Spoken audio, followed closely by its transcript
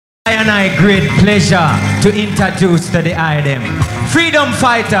And I great pleasure to introduce to the item freedom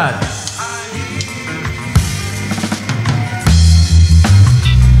fighters.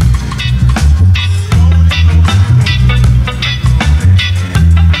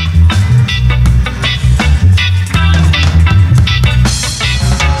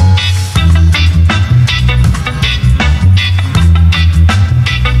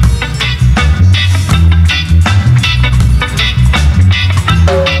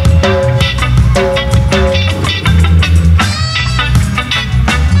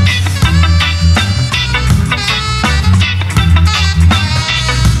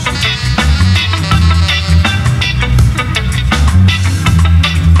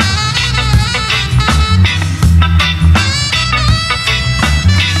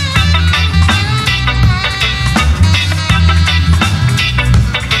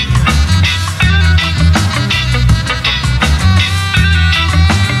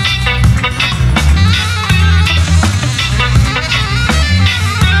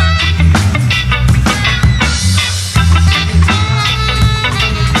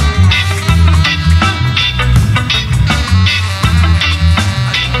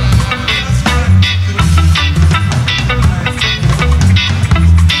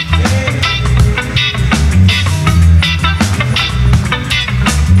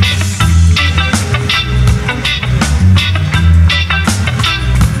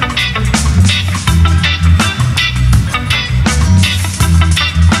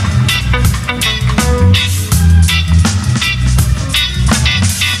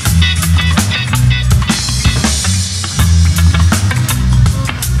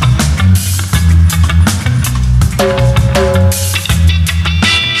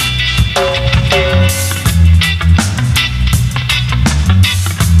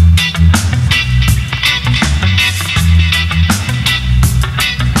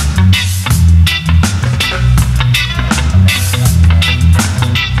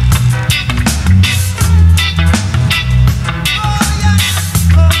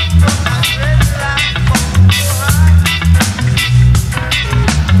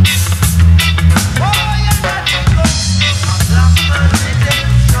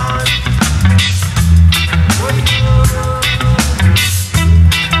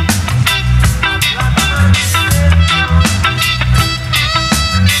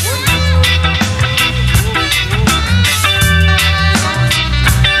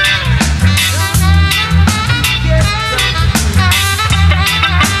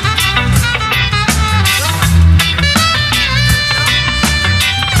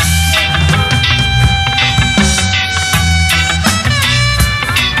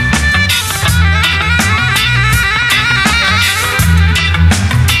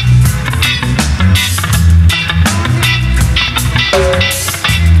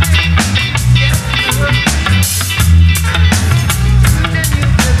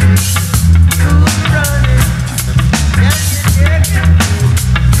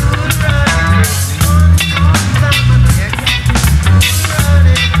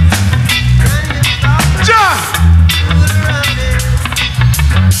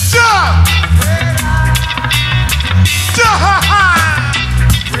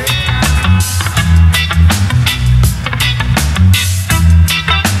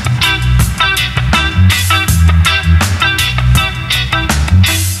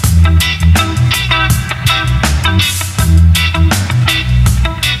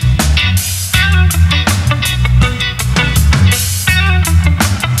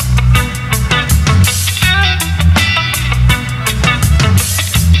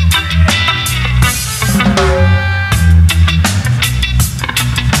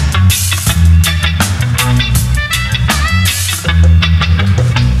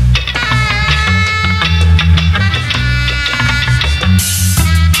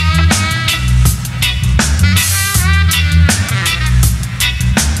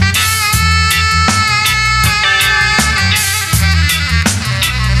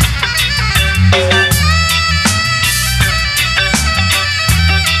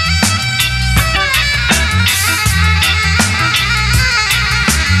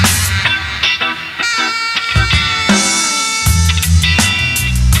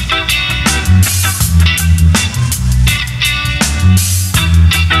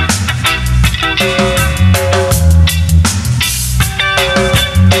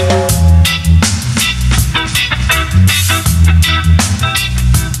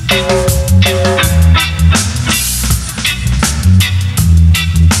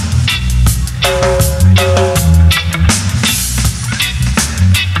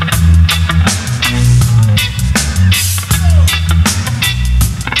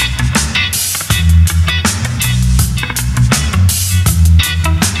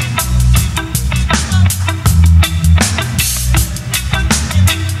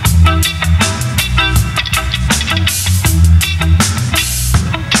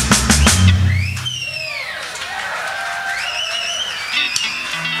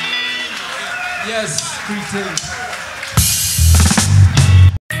 yes, greetings.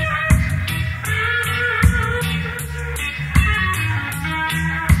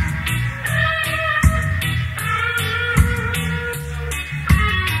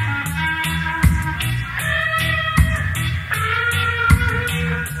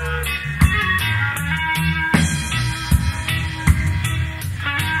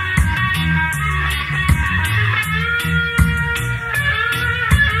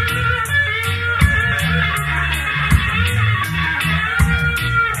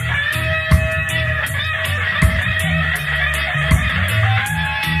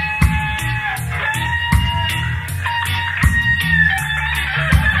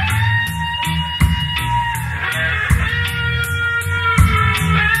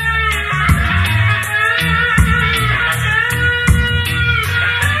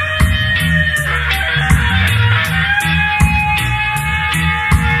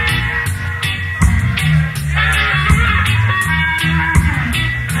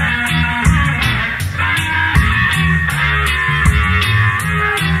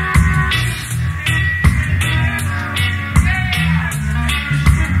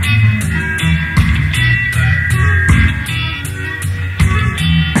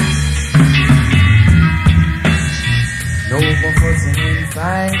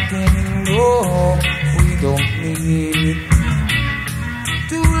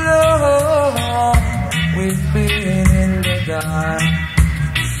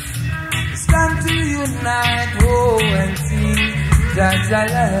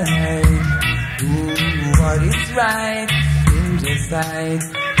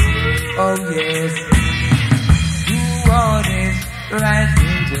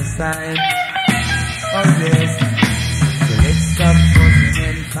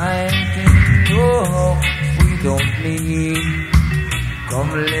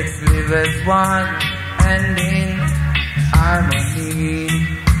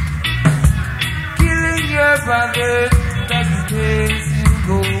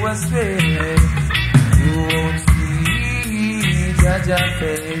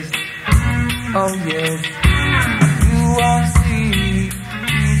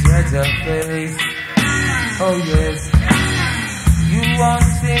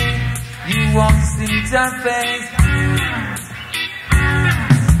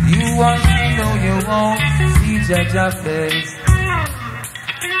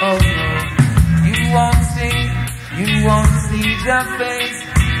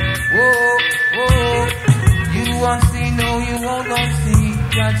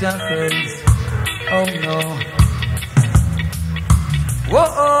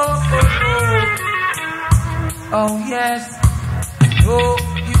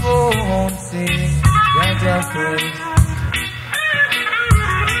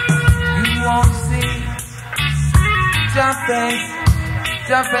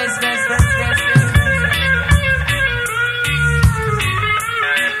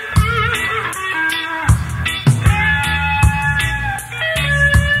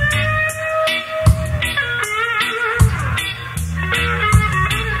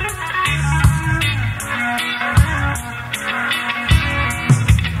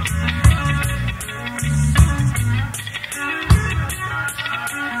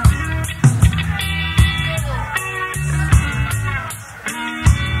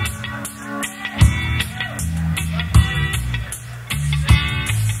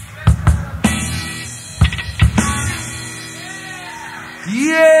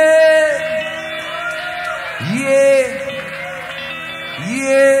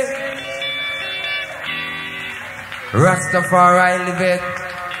 Rastafari live it.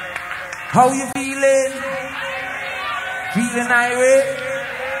 How you feeling? Feeling irate?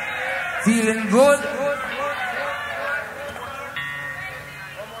 Feeling good?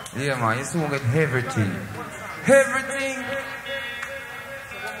 Yeah man, you soon get everything. Everything.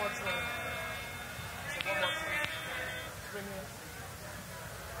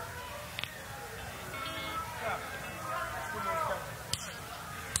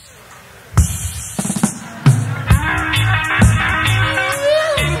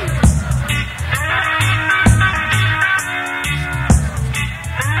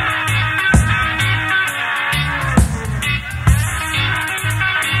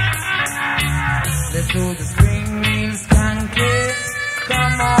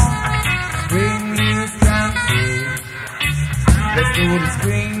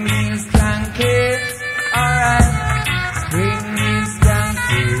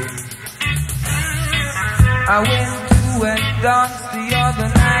 I went to a dance the other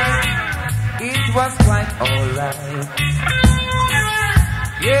night. It was quite alright.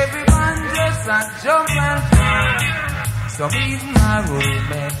 Everyone just a jump and fun. Some even are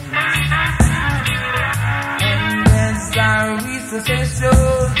romance. And there's our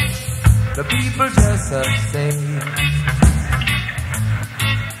recession. The people just a say.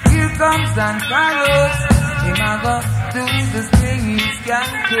 Here comes and follows. Him a go do the spring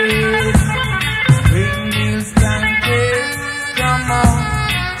skanking. Spring skanking. Come on.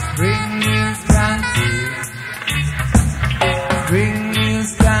 Spring skanking. Spring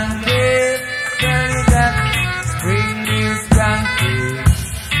skanking. Tell you that. Spring skanking.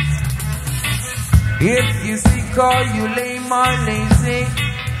 If you sick or you lame or lazy,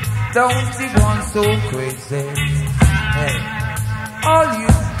 don't you want so crazy? Hey. All you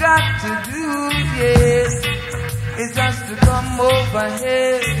got to do, yes, is just to come over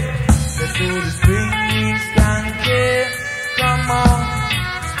here. Let's do the spring skanking. Come on,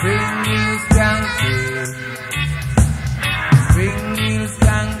 spring skanking. Spring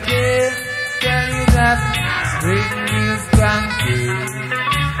skanking. Tell you that spring skanking.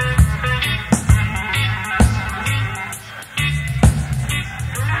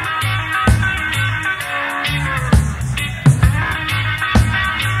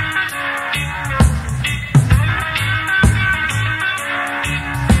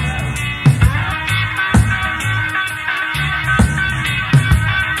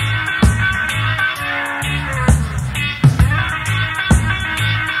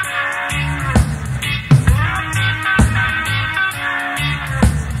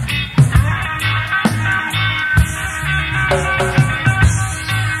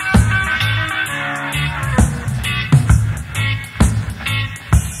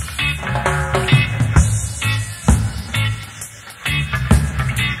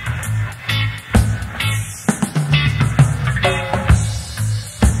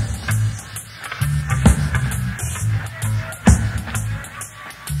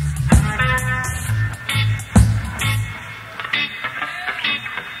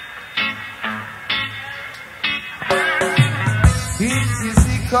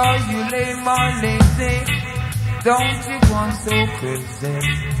 Call you lame or lazy, don't you want so crazy?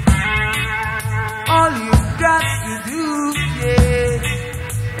 All you got to do,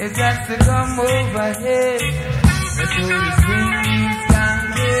 yeah, is just to come over here. Let's do the spring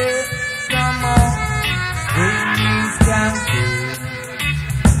skanking. Come on, spring skanking.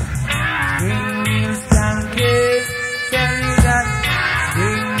 Spring skanking. Tell you that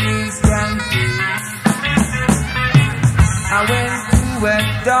spring skanking. I went and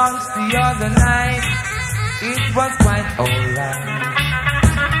danced the other night, it was quite alright.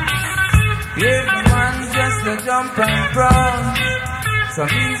 Everyone just a jump and run, some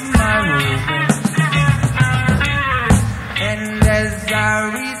even my room. And as a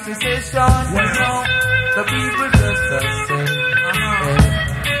recession, you know, the people just a say,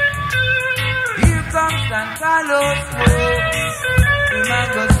 here comes Santa Claus, we might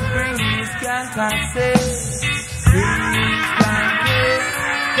go spring, can't I say, spring.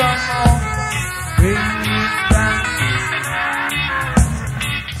 Come on, spring skanking.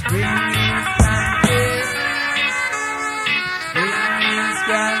 Spring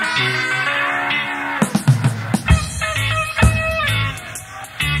skanking.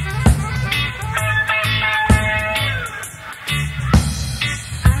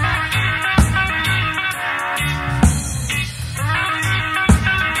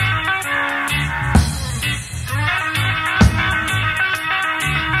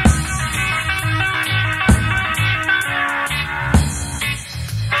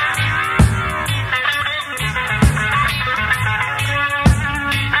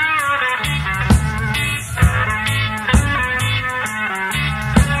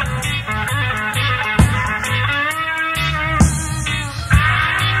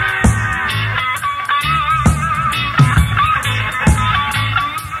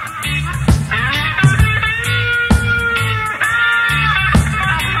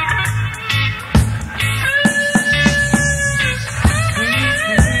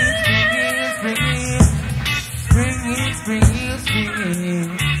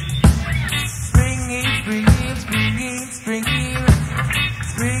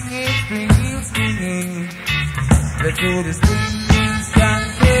 Spring skanking. Let's do the spring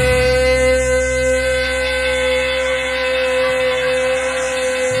skanking.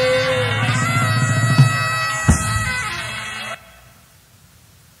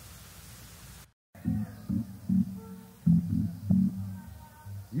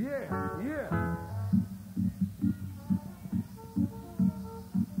 Yeah.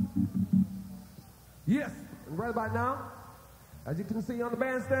 Yes, and right about now, as you can see on the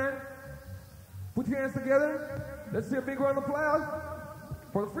bandstand, put your hands together. Let's see a big round of applause.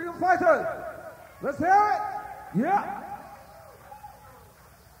 For the freedom fighters. Let's hear it. Yeah.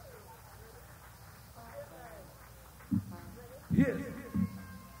 Yes.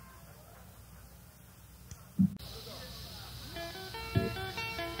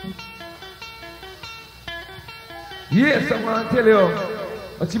 Yes, I want to tell you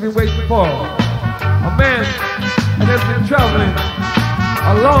what you've been waiting for. A man that has been traveling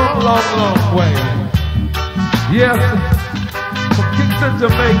a long, long, long way. Yes, from Kingston,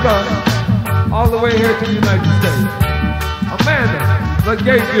 Jamaica, all the way here to the United States. A man that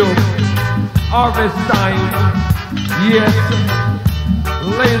gave you harvest time. Yes,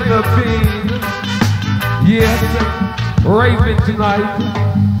 laser beam. Yes, raving tonight.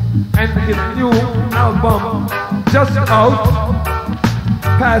 And his new album just out,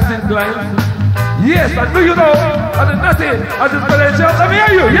 passing glance. Yes, I knew you know. I did nothing. I just got to shout. Let me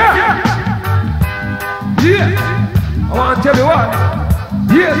hear you. Yeah. Yeah. I want to tell you what.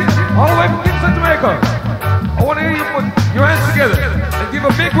 Yes, all the way from Kingston, Jamaica. I want to hear you put your hands together and give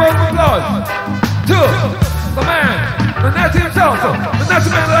a big round of applause to the man, the Nazi himself, the Nazi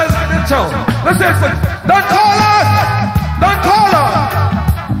man that has been in show. Let's say it. Don't call us. Don't call us.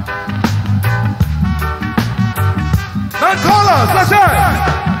 Don't call us. Let's hear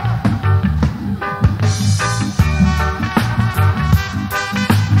it.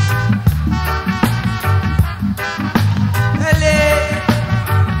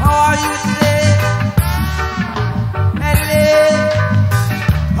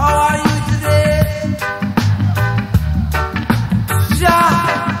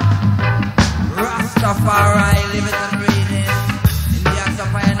 Rastafari, living and breathing. In the acts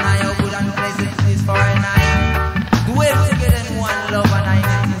of I and I, how good and pleasant it is for an eye. Do it together in one love and I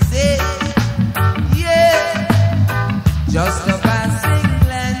need to say, yeah. Just a passing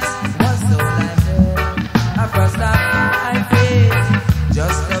glance was all I heard. A first time I faced.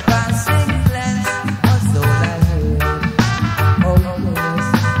 Just a passing glance was all I heard. Oh yes,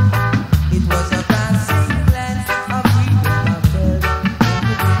 it was a passing glance of freedom I felt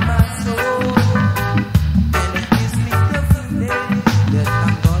within my soul.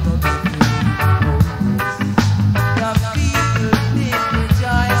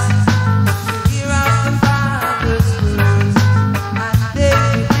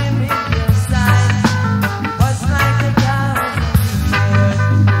 Was like a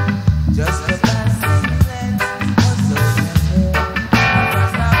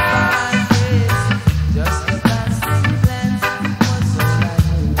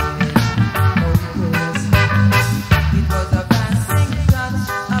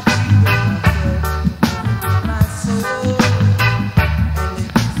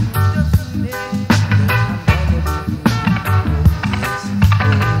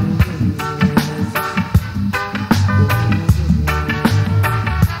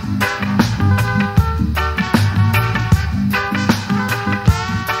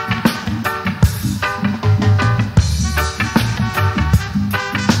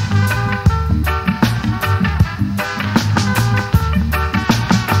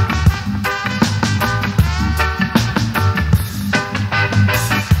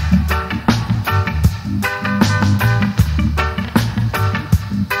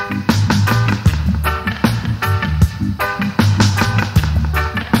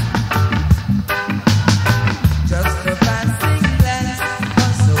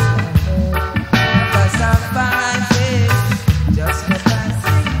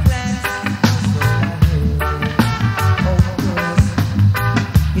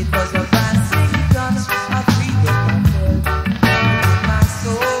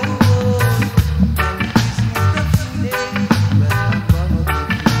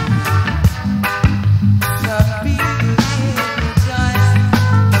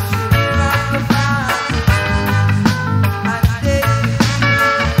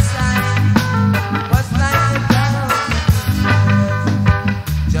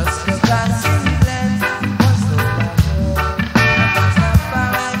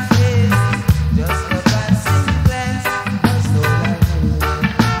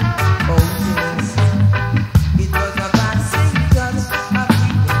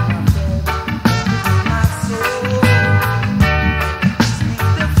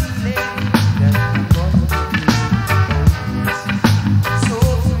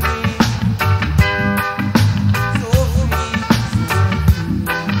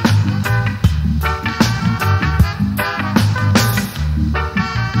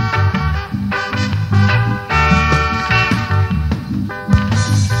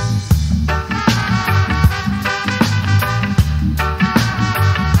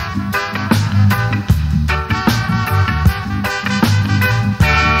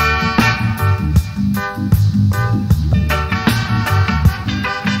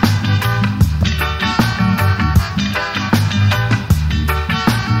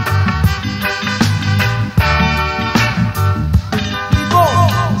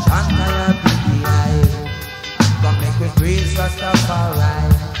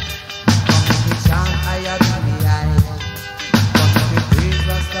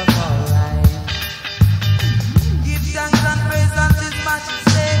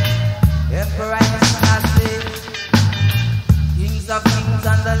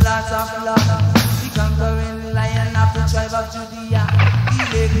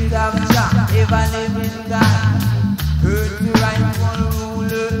Spirit of Jah, ever living God, heard the rightful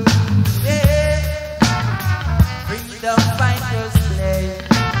ruler. Yeah, freedom fighters play.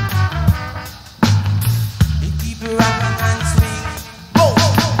 It keep you rocking and swing. Oh,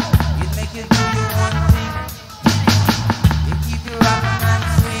 it make you do your own thing. It keep you rocking and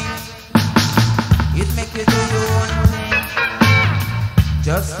swing. It make you do your own thing.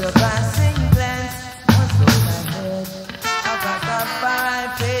 Just a passing glance was all I had. I got up by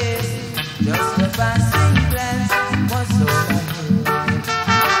my face. Just a passing glance was all I had.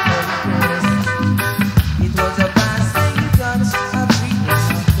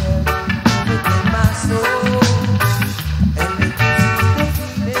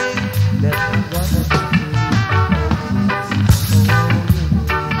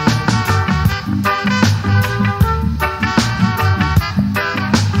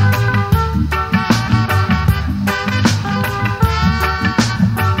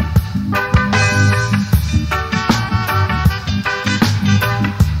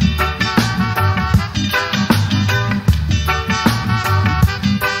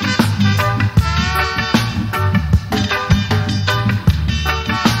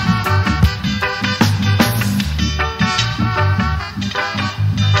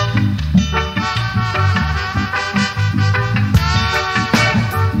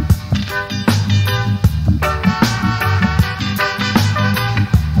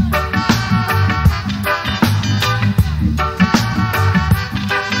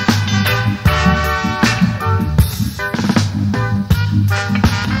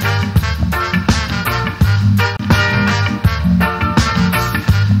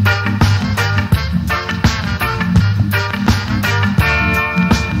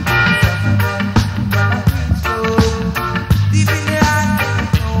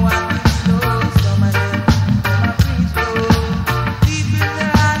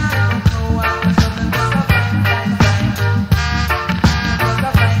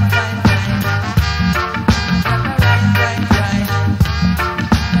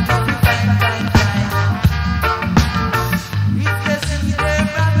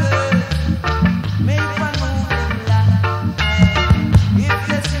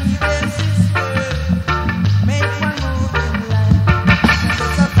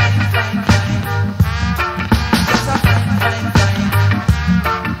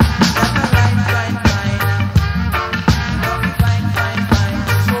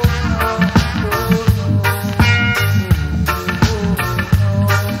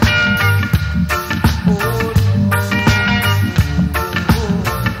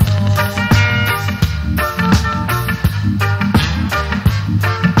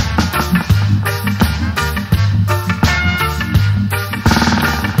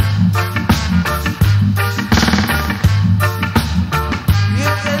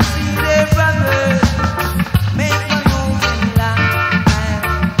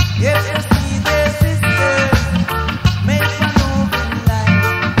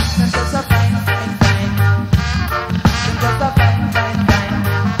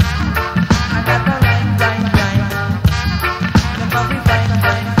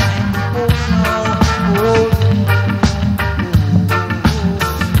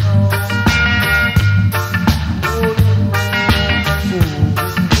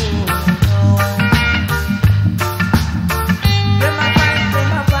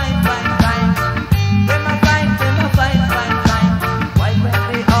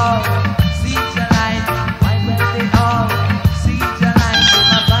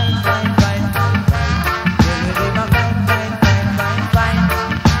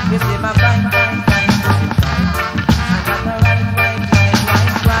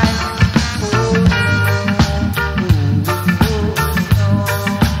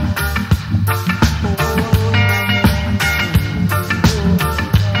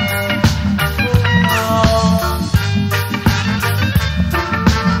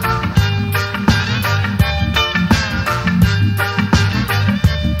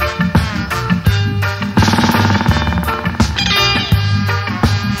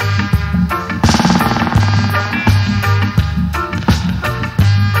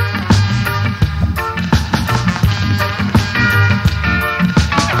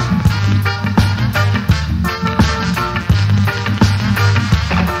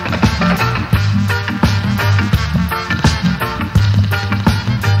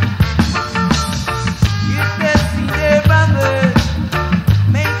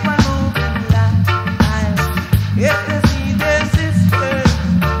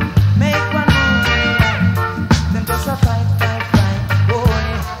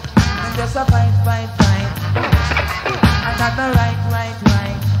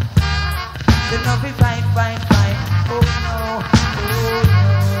 They know we fight, fight, fight. Oh no, oh no,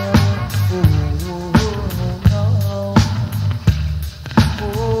 oh no, oh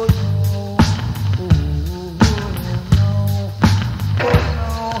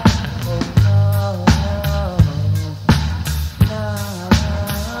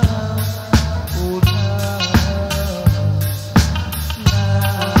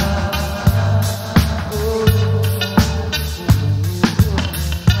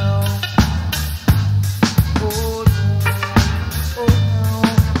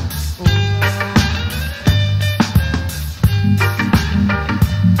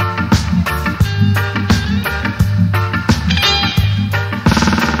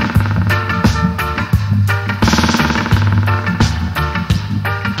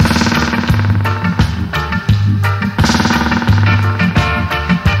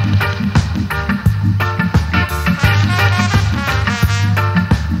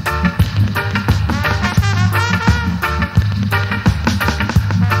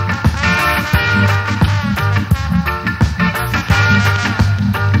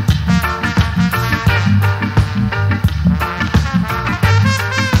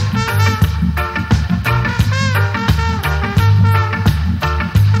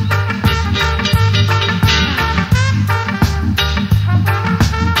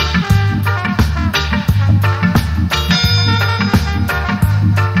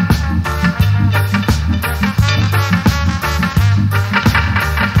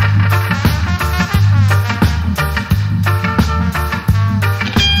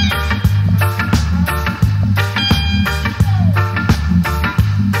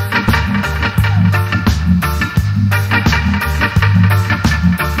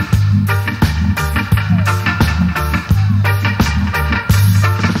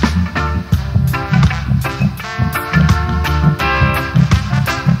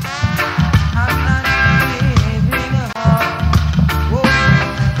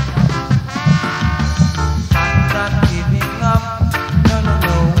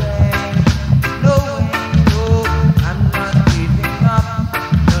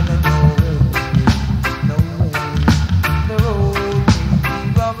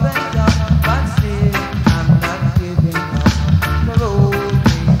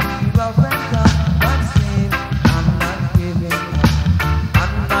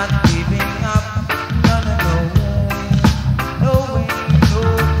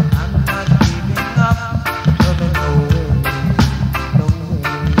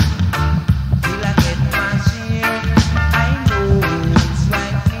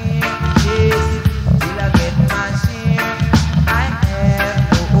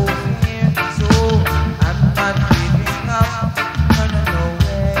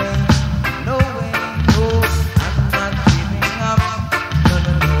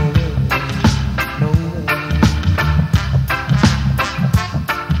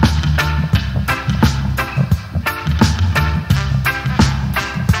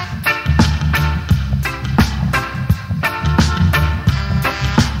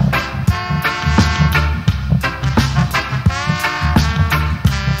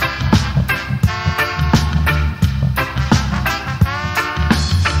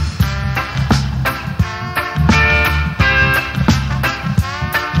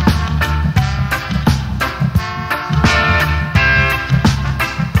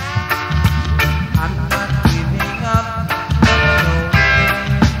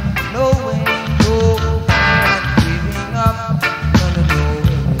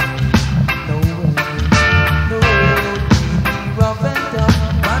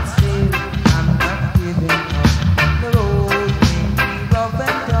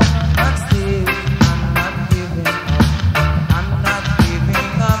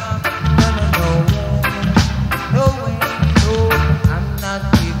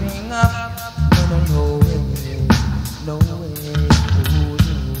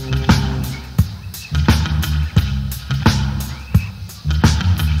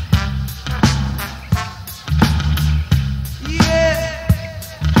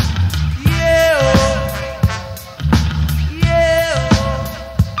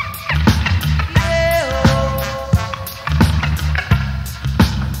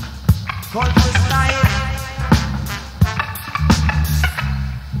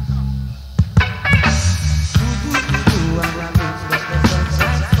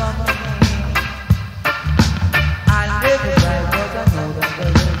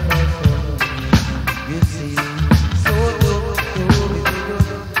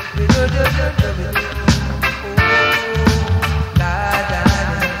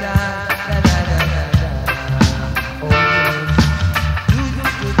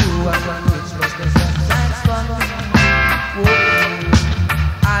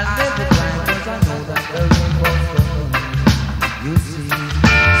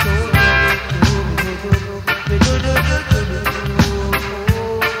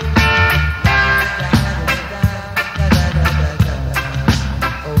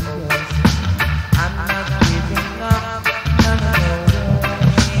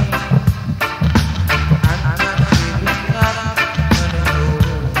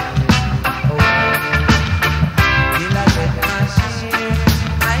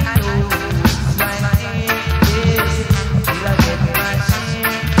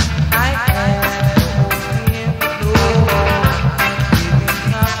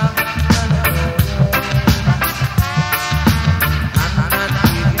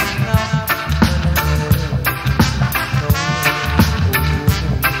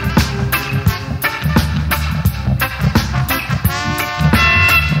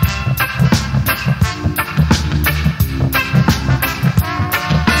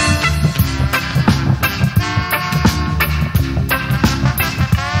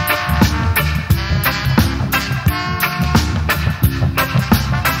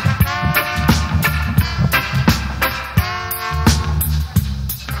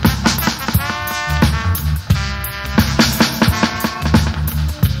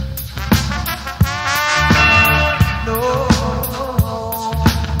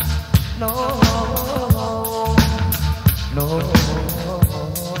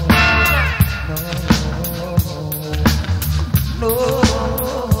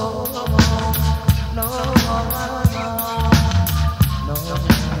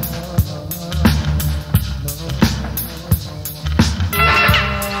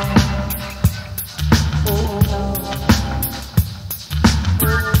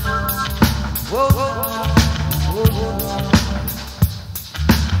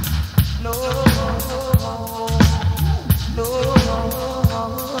No.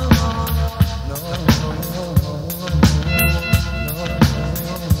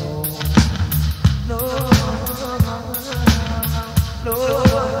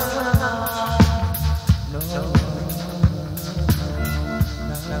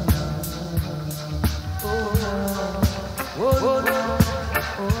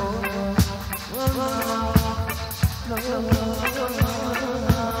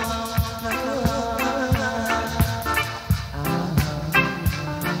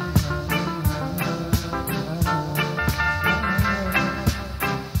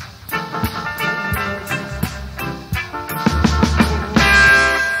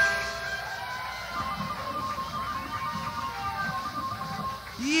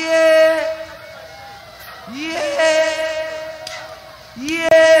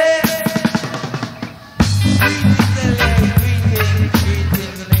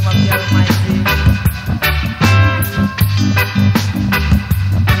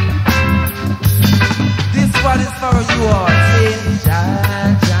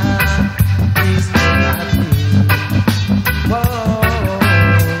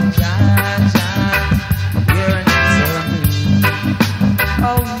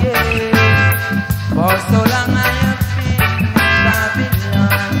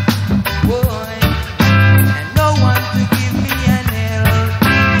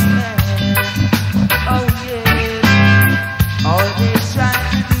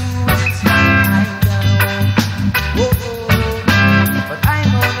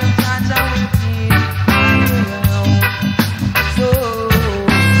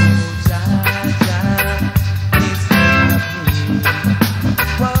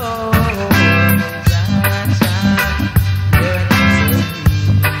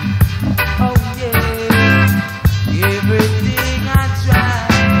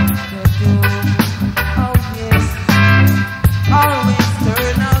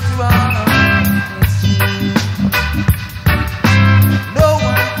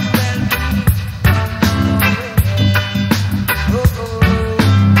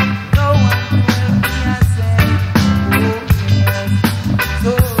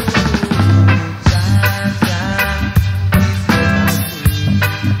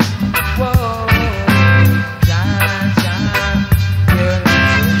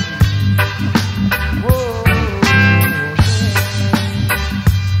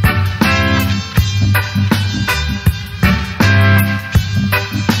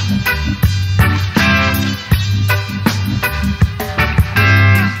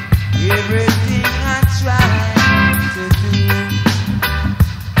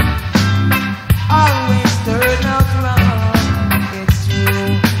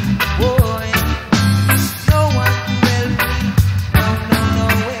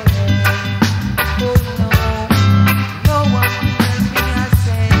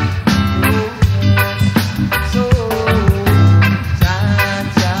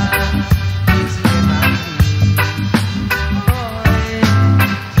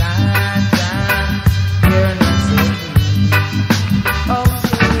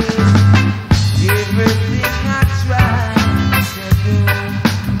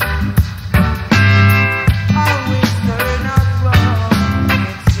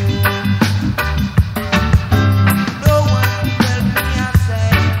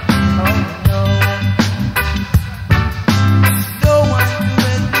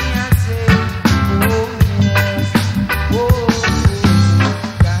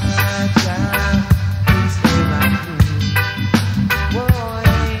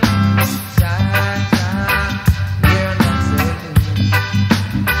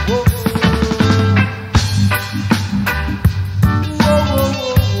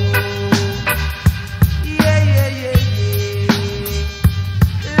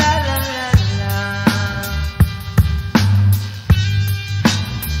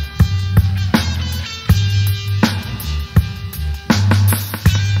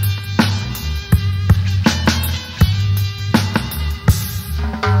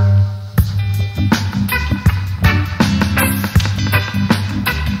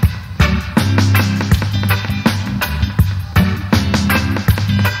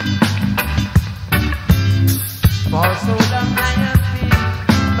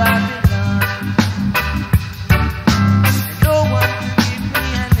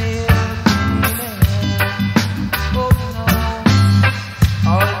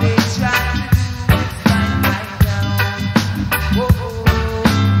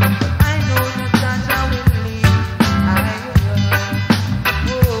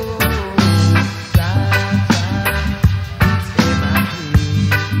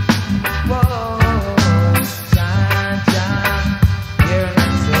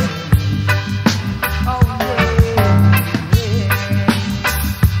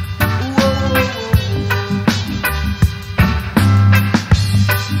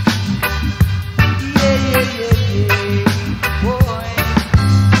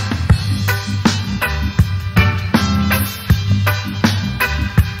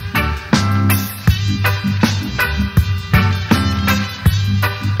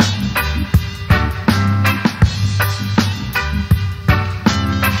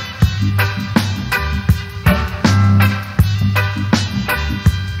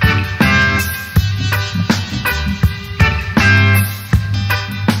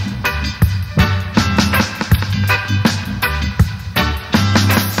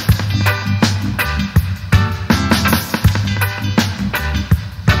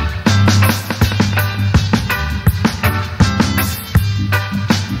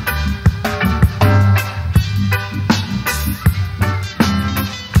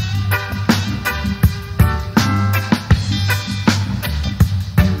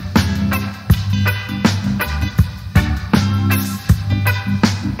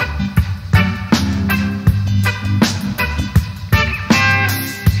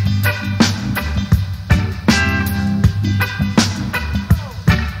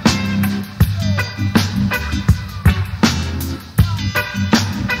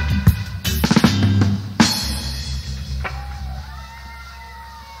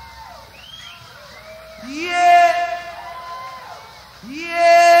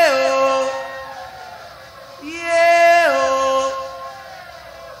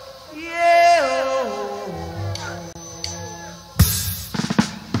 Yeah.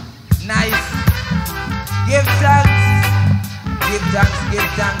 Nice. Give thanks. Give thanks, give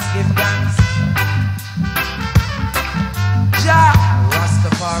thanks, give thanks. Jah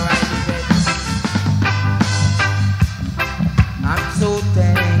Rastafari is it. I'm so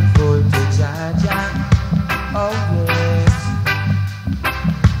thankful to Jah Jah. Oh yes.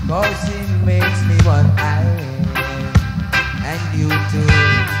 'Cause he makes me what I am. And you too.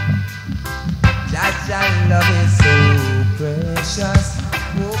 Jah Jah love is so precious.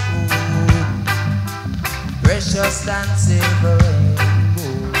 Oh, precious than silver and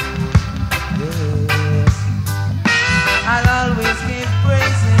gold. Yes. I'll always give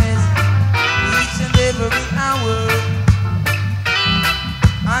praises each and every hour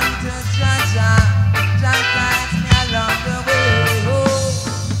unto Jah Jah. Jah guides me along the way.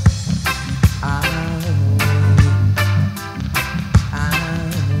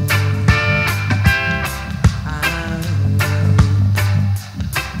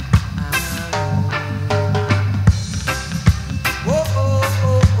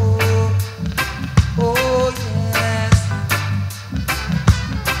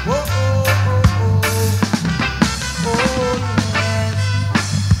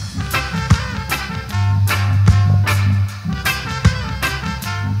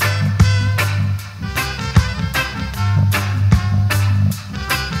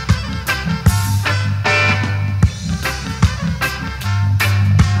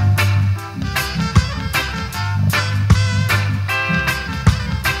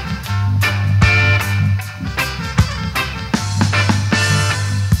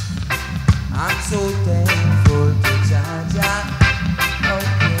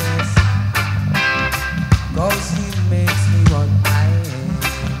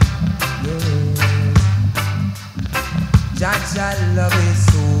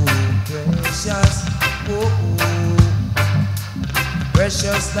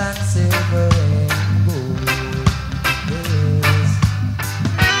 Precious than silver and gold. Yes.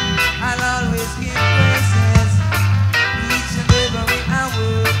 I'll always give praises each and every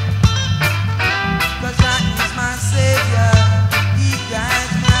hour. 'Cause that is my Savior. He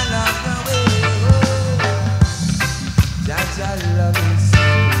guides me along the way. Jah Jah love is so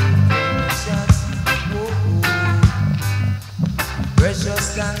precious. Precious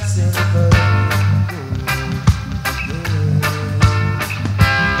than silver.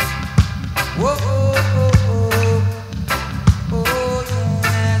 Whoa, oh, oh, oh, oh,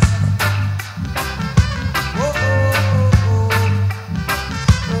 yes. Whoa, oh, oh,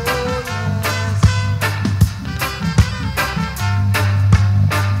 oh, oh, yes.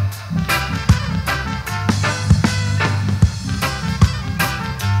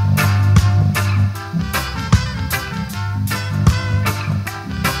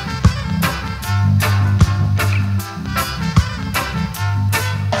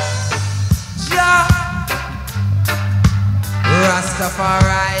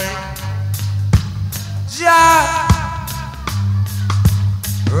 Rastafari, Jah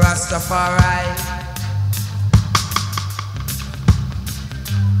Rastafari.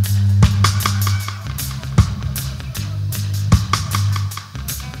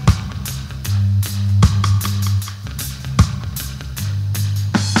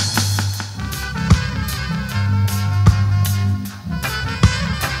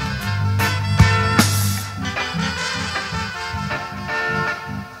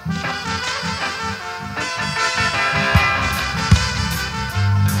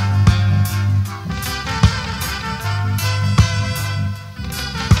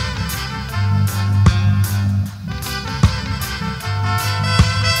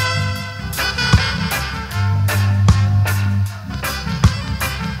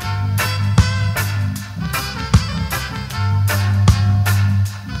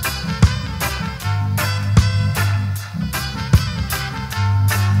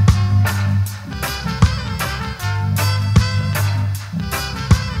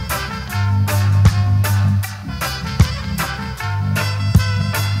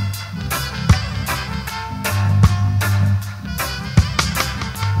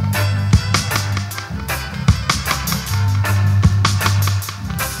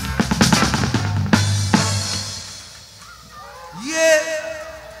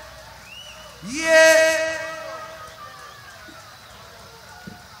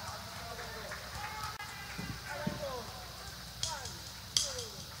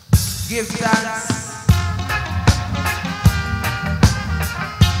 Give thanks.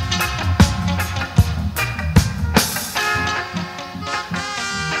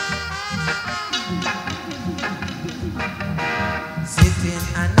 Sitting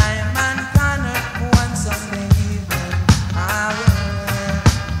and I'm on corner one Sunday evening. I went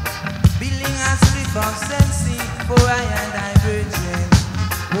billing a slip of sense for I and I virgin.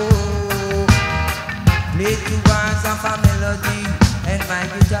 Oh, play two bars of a melody and my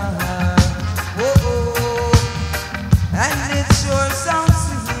guitar. Oh, and it sure sounds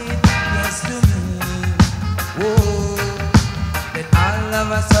sweet, yes to me. Oh, then all of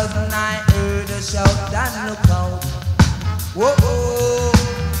a sudden I heard a shout and look out. Oh,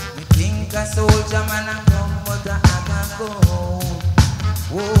 me think a soldier man a come, but I can't go home.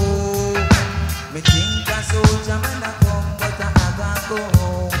 Oh, me think a soldier man a